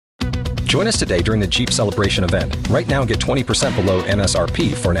Join us today during the Jeep Celebration event. Right now, get 20% below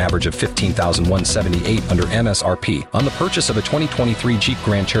MSRP for an average of $15,178 under MSRP on the purchase of a 2023 Jeep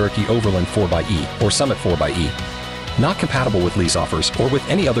Grand Cherokee Overland 4xE or Summit 4xE. Not compatible with lease offers or with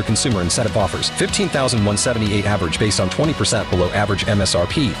any other consumer incentive offers. $15,178 average based on 20% below average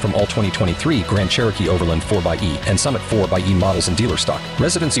MSRP from all 2023 Grand Cherokee Overland 4xE and Summit 4xE models in dealer stock.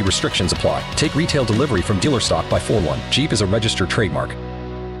 Residency restrictions apply. Take retail delivery from dealer stock by 4/1. Jeep is a registered trademark.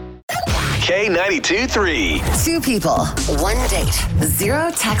 K92-3. Two people, one date,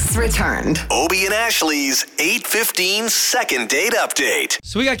 0 texts returned. Obie and Ashley's 8:15 second date update.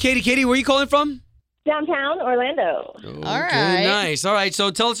 So we got Katie. Katie, where are you calling from? Downtown Orlando. All right. Nice. All right.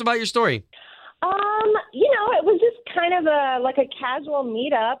 So tell us about your story. It was just kind of a casual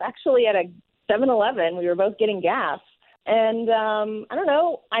meetup, actually at a 7-Eleven. We were both getting gas. And I don't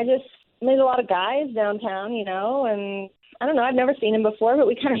know, I just met a lot of guys downtown, and I don't know, I've never seen him before, but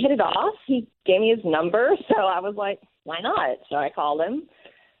we kind of hit it off. He gave me his number, so I was like, why not? So I called him,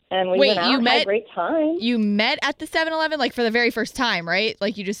 and we went out and had a great time. You met at the 7-Eleven, like for the very first time, right?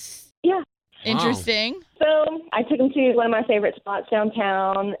 Like you just... Yeah. Interesting. Wow. So I took him to one of my favorite spots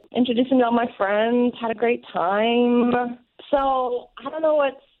downtown, introduced him to all my friends, had a great time. So I don't know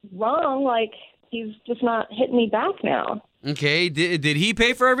what's wrong. Like, he's just not hitting me back now. Okay. Did he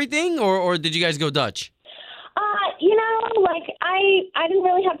pay for everything, or did you guys go Dutch? I didn't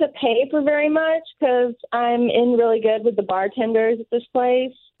really have to pay for very much because I'm in really good with the bartenders at this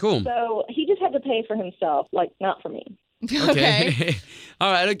place. Cool. So he just had to pay for himself, not for me. Okay.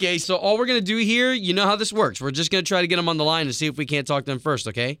 All right. Okay. So all we're going to do here, you know how this works. We're just going to try to get him on the line and see if we can't talk to him first,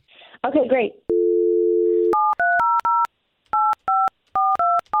 okay? Okay, great.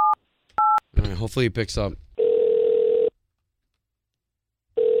 All right, hopefully he picks up.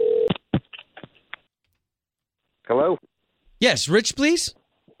 Hello? Yes, Rich, please.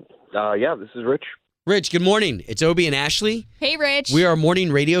 Yeah, this is Rich. Rich, good morning. It's Obie and Ashley. Hey, Rich. We are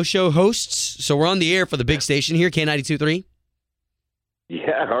morning radio show hosts, so we're on the air for the big station here, K92.3.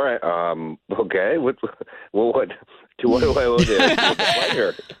 Yeah, all right. Okay. What do I owe this?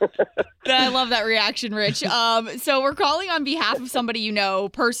 Pleasure. I love that reaction, Rich. So we're calling on behalf of somebody you know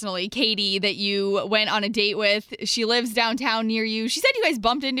personally, Katie, that you went on a date with. She lives downtown near you. She said you guys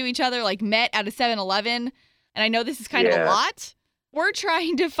bumped into each other, met at a 7-Eleven. And I know this is kind of a lot. We're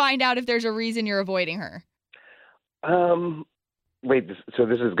trying to find out if there's a reason you're avoiding her. Wait, so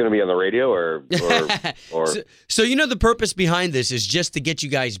this is going to be on the radio or So the purpose behind this is just to get you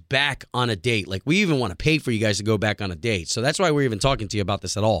guys back on a date. Like, we even want to pay for you guys to go back on a date. So that's why we're even talking to you about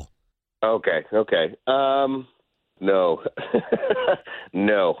this at all. Okay. No. No.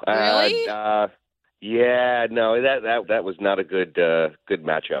 Really? Yeah, no, that was not a good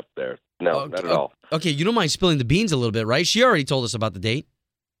matchup there. No, not at all. Okay, you don't mind spilling the beans a little bit, right? She already told us about the date.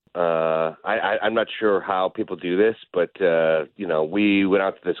 I'm not sure how people do this, but we went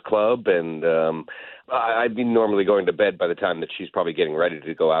out to this club, and I'd be normally going to bed by the time that she's probably getting ready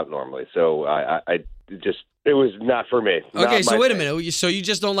to go out normally. So it was not for me. Okay, so wait a minute. So you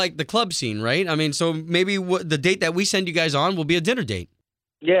just don't like the club scene, right? I mean, so maybe the date that we send you guys on will be a dinner date.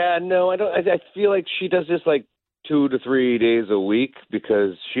 Yeah, no, I don't. I feel like she does this 2 to 3 days a week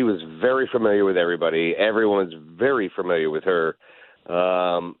because she was very familiar with everybody. Everyone was very familiar with her.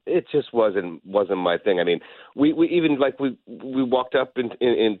 It just wasn't my thing. I mean, we even we walked up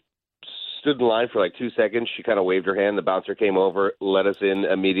and stood in line for 2 seconds. She kind of waved her hand. The bouncer came over, let us in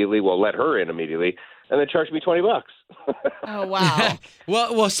immediately. Well, let her in immediately, and then charged me $20. Oh wow.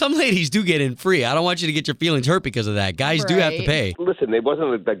 well, some ladies do get in free. I don't want you to get your feelings hurt because of that. Guys do have to pay. Listen, it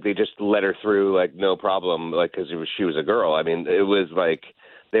wasn't like they just let her through no problem, because she was a girl. I mean, it was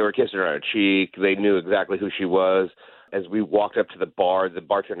they were kissing her on her cheek. They knew exactly who she was. As we walked up to the bar, the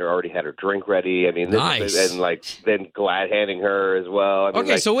bartender already had her drink ready. I mean, nice. And then glad handing her as well. I mean,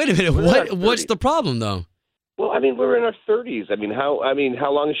 okay, so wait a minute. What's the problem though? Well, I mean, we're in our 30s. I mean, how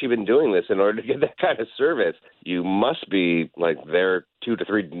long has she been doing this? In order to get that kind of service, you must be there 2 to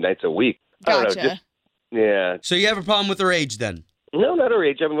 3 nights a week. Gotcha. I don't know, yeah. So you have a problem with her age then? No, not her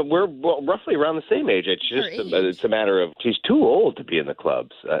age. I mean, we're roughly around the same age. It's just it's a matter of she's too old to be in the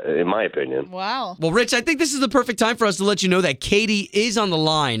clubs, in my opinion. Wow. Well, Rich, I think this is the perfect time for us to let you know that Katie is on the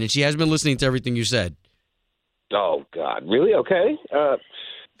line, and she has been listening to everything you said. Oh, God. Really? Okay.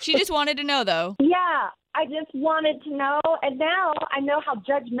 She just wanted to know, though. Yeah, I just wanted to know, and now I know how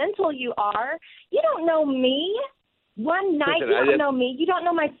judgmental you are. You don't know me. One night, you don't know me. You don't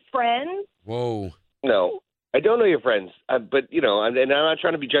know my friends. Whoa. No. I don't know your friends, but and I'm not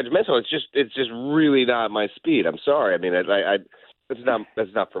trying to be judgmental. It's just really not my speed. I'm sorry. I mean, That's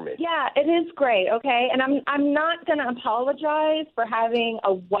not for me. Yeah, it is great, okay? And I'm not going to apologize for having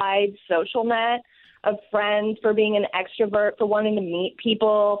a wide social net of friends, for being an extrovert, for wanting to meet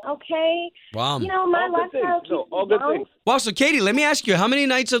people, okay? Wow. You know, my All good lifestyle things. No, keeps all me good things. Wow, so Katie, let me ask you, how many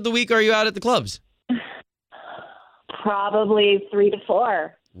nights of the week are you out at the clubs? Probably 3 to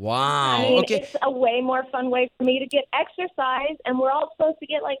 4. Wow. I mean, Okay. it's a way more fun way for me to get exercise, and we're all supposed to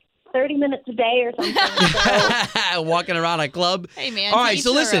get like 30 minutes a day or something. So. Walking around a club. Hey, man. All to right, each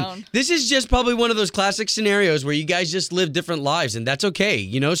so their listen, own. this is just probably one of those classic scenarios where you guys just live different lives, and that's okay,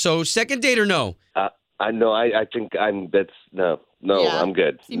 you know? So second date or no? I know. I think no. Yeah, I'm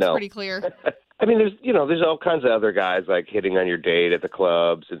good. Seems no. pretty clear. I mean, there's all kinds of other guys like hitting on your date at the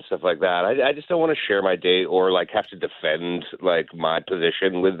clubs and stuff like that. I just don't want to share my date or like have to defend like my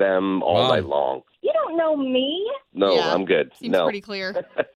position with them all Wow. night long. You don't know me. No, Yeah, I'm good. Seems no. pretty clear.